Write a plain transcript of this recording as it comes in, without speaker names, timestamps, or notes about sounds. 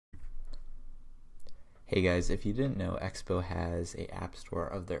Hey guys, if you didn't know, Expo has a app store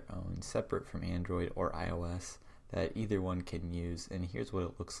of their own, separate from Android or iOS, that either one can use, and here's what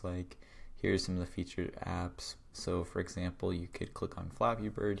it looks like. Here's some of the featured apps. So for example, you could click on Flappy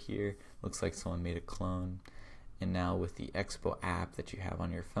Bird here. Looks like someone made a clone. And now with the Expo app that you have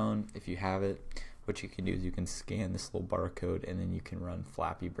on your phone, if you have it, what you can do is you can scan this little barcode and then you can run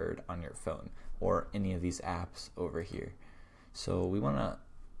Flappy Bird on your phone or any of these apps over here. So we want to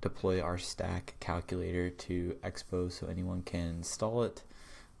deploy our stack calculator to Expo so anyone can install it.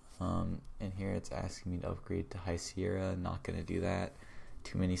 And here it's asking me to upgrade to High Sierra. Not going to do that.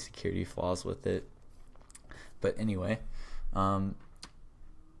 Too many security flaws with it. But anyway,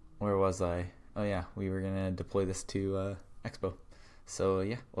 where was I? Oh yeah, we were going to deploy this to Expo. So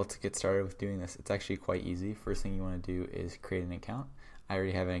yeah, let's get started with doing this. It's actually quite easy. First thing you want to do is create an account. I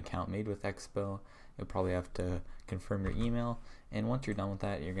already have an account made with Expo. You'll probably have to confirm your email, and once you're done with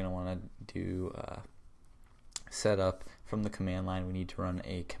that, you're going to want to do setup. From the command line, we need to run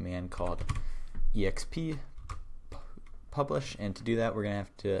a command called exp publish, and to do that we're going to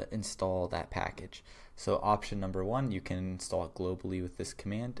have to install that package. So option number one, you can install it globally with this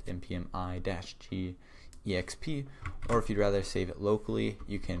command, npm i-g exp, or if you'd rather save it locally,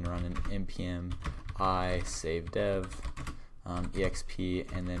 you can run an npm i save dev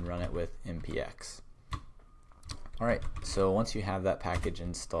exp and then run it with npx. Alright, so once you have that package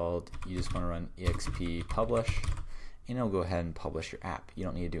installed, you just want to run exp publish, and it'll go ahead and publish your app. You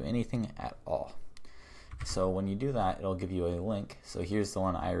don't need to do anything at all. So when you do that, it'll give you a link. So here's the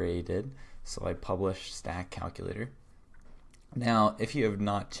one I already did. So I published stack calculator. Now, if you have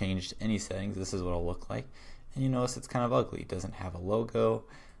not changed any settings, this is what it'll look like. And you notice it's kind of ugly. It doesn't have a logo.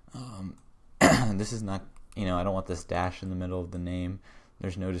 This is not, I don't want this dash in the middle of the name.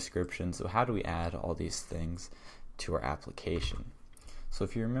 There's no description. So how do we add all these things to our application? So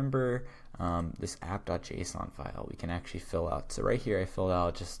if you remember this app.json file, we can actually fill out. So right here I filled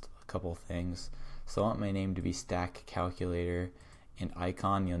out just a couple things. So I want my name to be stack calculator and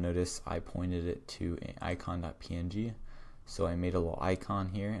icon. You'll notice I pointed it to an icon.png. So I made a little icon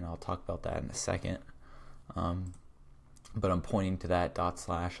here, and I'll talk about that in a second. But I'm pointing to that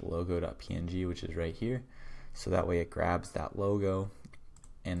 /logo.png, which is right here. So that way it grabs that logo.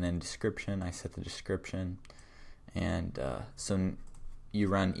 And then description, I set the description. And so you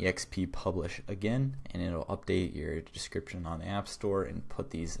run exp publish again, and it'll update your description on the App Store and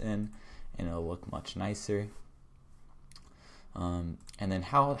put these in, and it'll look much nicer. And then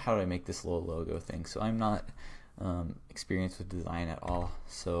how do I make this little logo thing? So I'm not experienced with design at all.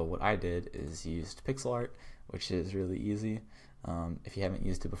 So what I did is used pixel art, which is really easy. If you haven't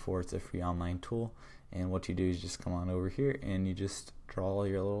used it before, it's a free online tool. And what you do is just come on over here and you just draw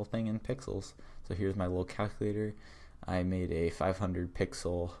your little thing in pixels. So here's my little calculator. I made a 500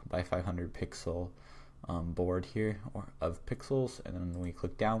 pixel by 500 pixel board here of pixels, and then when we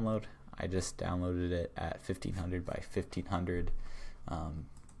click download, I just downloaded it at 1500 by 1500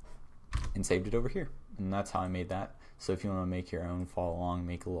 and saved it over here. And that's how I made that. So if you want to make your own, follow along,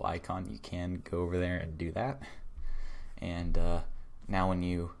 make a little icon, you can go over there and do that. And now when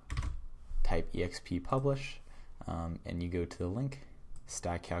you type exp publish and you go to the link,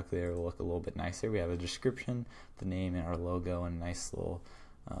 stack calculator will look a little bit nicer. We have a description, the name, and our logo, and a nice little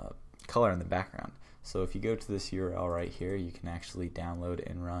color in the background. So if you go to this URL right here, you can actually download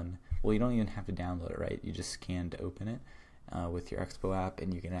and run. Well, you don't even have to download it, right? You just scan to open it with your Expo app,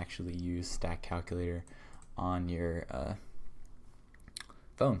 and you can actually use stack calculator on your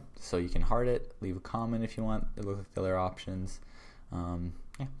phone. So you can heart it, leave a comment if you want. It looks like the other options.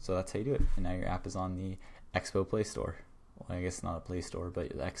 Yeah, so that's how you do it. And now your app is on the Expo Play Store. Well, I guess not a Play Store, but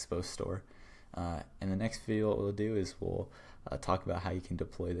the Expo Store. In the next video, what we'll do is we'll talk about how you can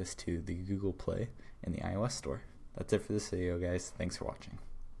deploy this to the Google Play and the iOS Store. That's it for this video, guys. Thanks for watching.